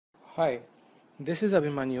Hi, this is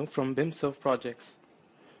Abhimanyu from BimSrv projects.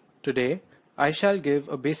 Today, I shall give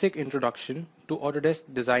a basic introduction to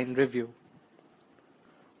Autodesk Design Review.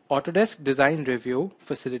 Autodesk Design Review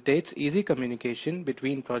facilitates easy communication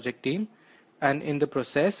between project team and in the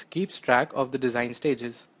process keeps track of the design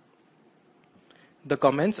stages. The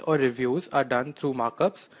comments or reviews are done through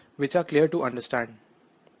markups which are clear to understand.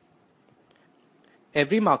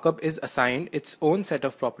 Every markup is assigned its own set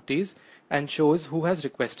of properties and shows who has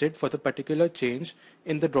requested for the particular change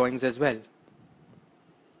in the drawings as well.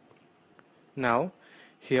 Now,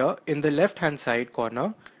 here in the left hand side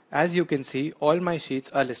corner, as you can see, all my sheets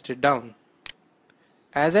are listed down.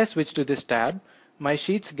 As I switch to this tab, my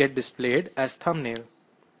sheets get displayed as thumbnail.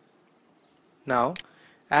 Now,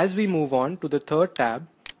 as we move on to the third tab,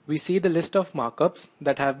 we see the list of markups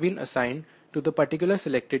that have been assigned to the particular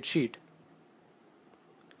selected sheet.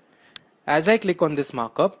 As I click on this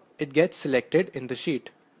markup, it gets selected in the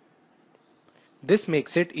sheet. This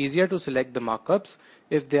makes it easier to select the markups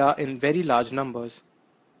if they are in very large numbers.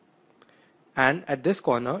 And at this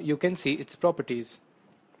corner, you can see its properties.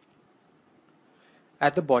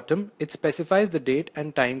 At the bottom, it specifies the date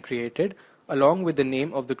and time created along with the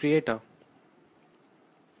name of the creator.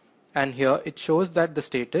 And here it shows that the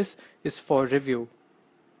status is for review.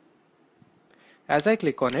 As I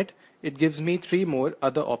click on it, it gives me 3 more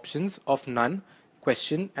other options of none,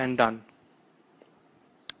 question and done.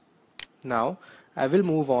 Now, I will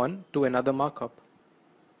move on to another markup.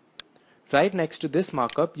 Right next to this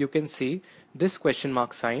markup, you can see this question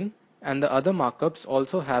mark sign, and the other markups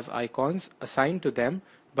also have icons assigned to them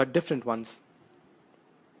but different ones.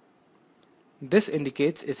 This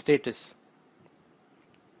indicates a status.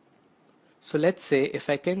 So let's say if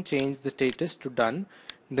I can change the status to done,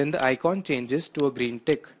 then the icon changes to a green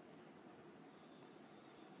tick.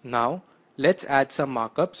 Now let's add some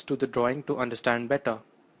markups to the drawing to understand better.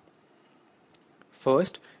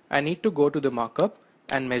 First, I need to go to the markup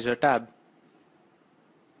and measure tab.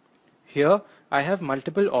 Here I have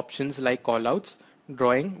multiple options like callouts,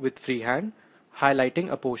 drawing with freehand, highlighting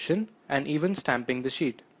a portion and even stamping the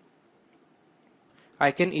sheet. I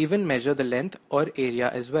can even measure the length or area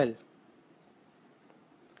as well.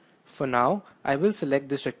 For now, I will select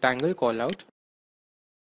this rectangle callout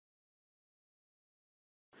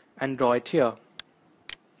and draw it here.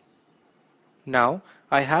 Now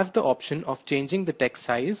I have the option of changing the text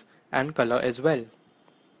size and color as well.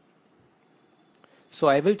 So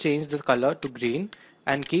I will change the color to green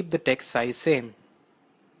and keep the text size same.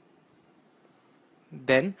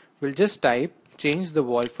 Then we'll just type change the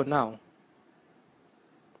wall for now.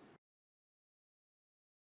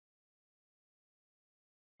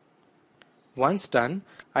 Once done,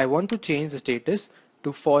 I want to change the status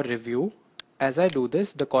to for review. As I do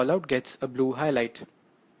this, the callout gets a blue highlight.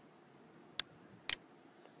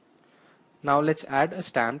 Now let's add a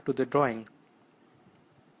stamp to the drawing.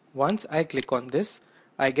 Once I click on this,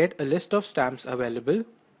 I get a list of stamps available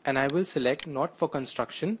and I will select not for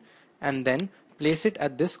construction and then place it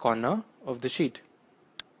at this corner of the sheet.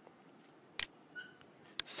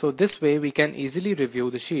 So this way we can easily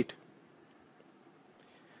review the sheet.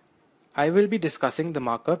 I will be discussing the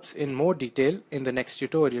markups in more detail in the next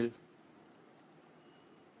tutorial.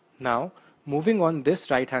 Now, moving on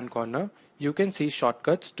this right hand corner, you can see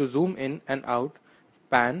shortcuts to zoom in and out,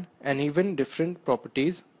 pan, and even different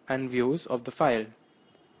properties and views of the file.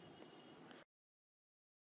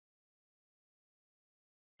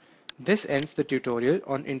 This ends the tutorial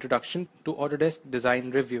on Introduction to Autodesk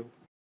Design Review.